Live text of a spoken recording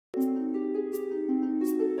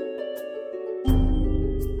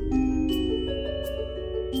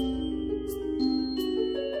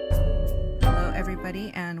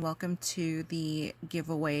and welcome to the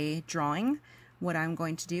giveaway drawing. What I'm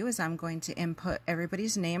going to do is I'm going to input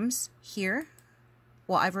everybody's names here.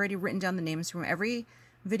 Well, I've already written down the names from every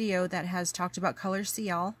video that has talked about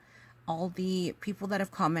ColorCl. All the people that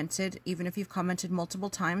have commented, even if you've commented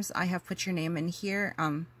multiple times, I have put your name in here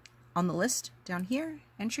on the list down here,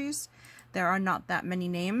 entries. There are not that many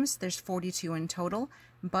names. There's 42 in total,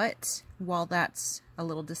 but while that's a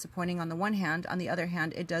little disappointing on the one hand, on the other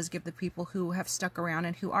hand, it does give the people who have stuck around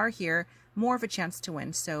and who are here more of a chance to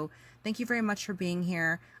win. So thank you very much for being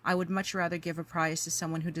here. I would much rather give a prize to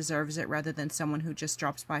someone who deserves it rather than someone who just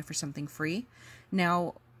drops by for something free.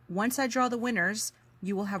 Now, once I draw the winners,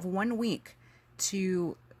 you will have 1 week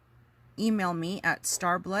to email me at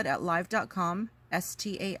starblood@live.com,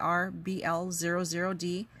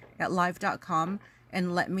 starbl00d@live.com,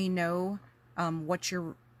 and let me know what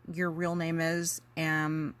your real name is,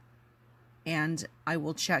 and I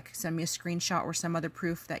will check. Send me a screenshot or some other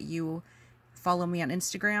proof that you follow me on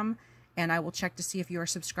Instagram, and I will check to see if you are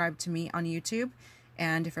subscribed to me on YouTube.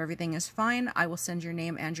 And if everything is fine, I will send your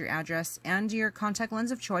name and your address and your contact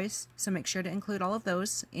lens of choice, so make sure to include all of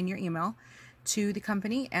those in your email, to the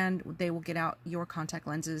company, and they will get out your contact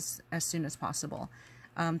lenses as soon as possible.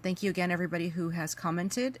 Thank you again, everybody who has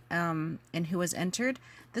commented and who has entered.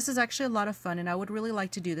 This is actually a lot of fun, and I would really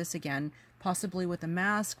like to do this again, possibly with a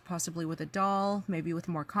mask, possibly with a doll, maybe with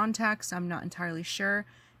more contacts. I'm not entirely sure.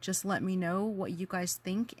 Just let me know what you guys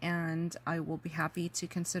think, and I will be happy to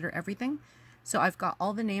consider everything. So I've got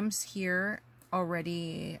all the names here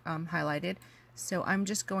already highlighted, so I'm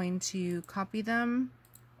just going to copy them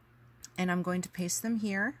and I'm going to paste them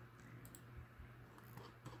here.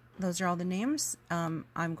 Those are all the names. I'm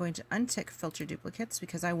going to untick filter duplicates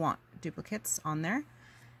because I want duplicates on there,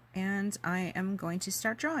 and I am going to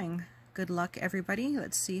start drawing. Good luck, everybody.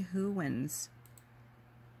 Let's see who wins.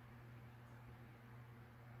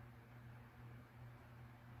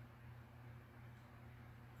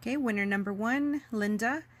 Okay, winner number 1,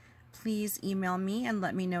 Linda. Please email me and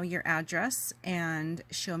let me know your address, and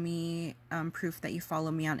show me proof that you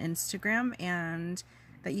follow me on Instagram and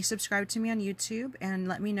that you subscribe to me on YouTube, and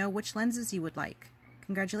let me know which lenses you would like.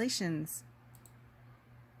 Congratulations.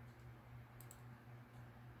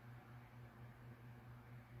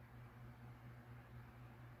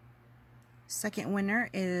 Second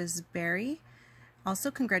winner is Barry.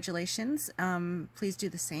 Also, congratulations. Please do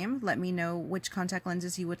the same. Let me know which contact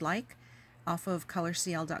lenses you would like off of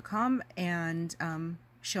colorcl.com, and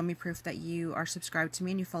show me proof that you are subscribed to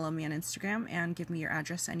me and you follow me on Instagram, and give me your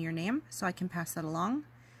address and your name so I can pass that along.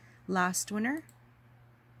 Last winner.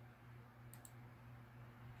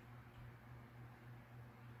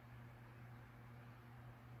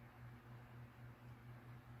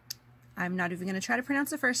 I'm not even going to try to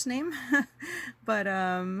pronounce the first name, but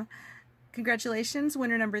congratulations,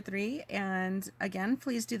 winner number 3, and again,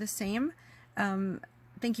 please do the same.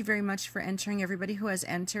 Thank you very much for entering, everybody who has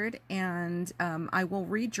entered, and I will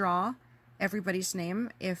redraw everybody's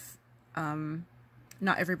name if,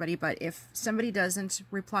 not everybody, but if somebody doesn't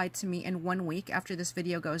reply to me in 1 week after this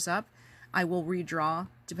video goes up, I will redraw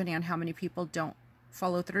depending on how many people don't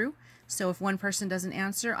follow through. So if 1 person doesn't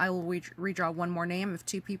answer, I will redraw 1 more name. If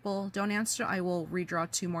 2 people don't answer, I will redraw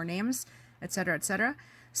 2 more names, etc., etc.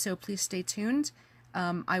 So please stay tuned.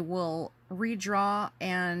 I will redraw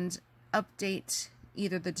and update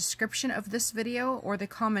either the description of this video or the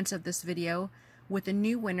comments of this video with the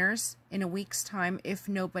new winners in a week's time if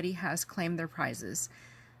nobody has claimed their prizes.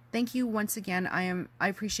 Thank you once again. I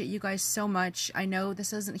appreciate you guys so much. I know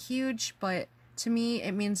this isn't huge, but to me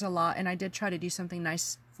it means a lot, and I did try to do something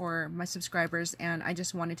nice for my subscribers, and I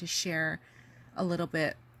just wanted to share a little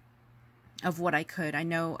bit of what I could. I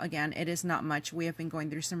know, again, it is not much. We have been going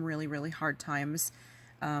through some really, really hard times.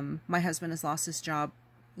 My husband has lost his job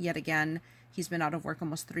yet again. He's been out of work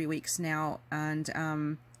almost 3 weeks now, and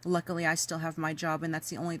luckily I still have my job, and that's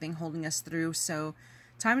the only thing holding us through. So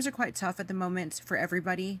times are quite tough at the moment for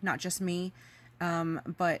everybody, not just me,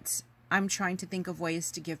 but I'm trying to think of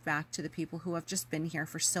ways to give back to the people who have just been here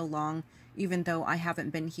for so long, even though I haven't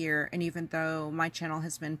been here, and even though my channel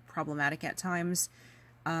has been problematic at times.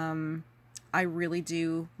 I really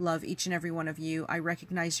do love each and every one of you. I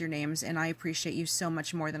recognize your names, and I appreciate you so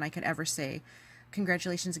much more than I could ever say.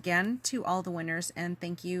 Congratulations again to all the winners, and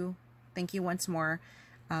thank you once more.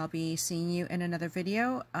 I'll be seeing you in another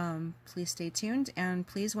video. Please stay tuned, and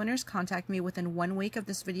please, winners, contact me within 1 week of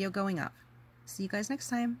this video going up. See you guys next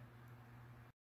time.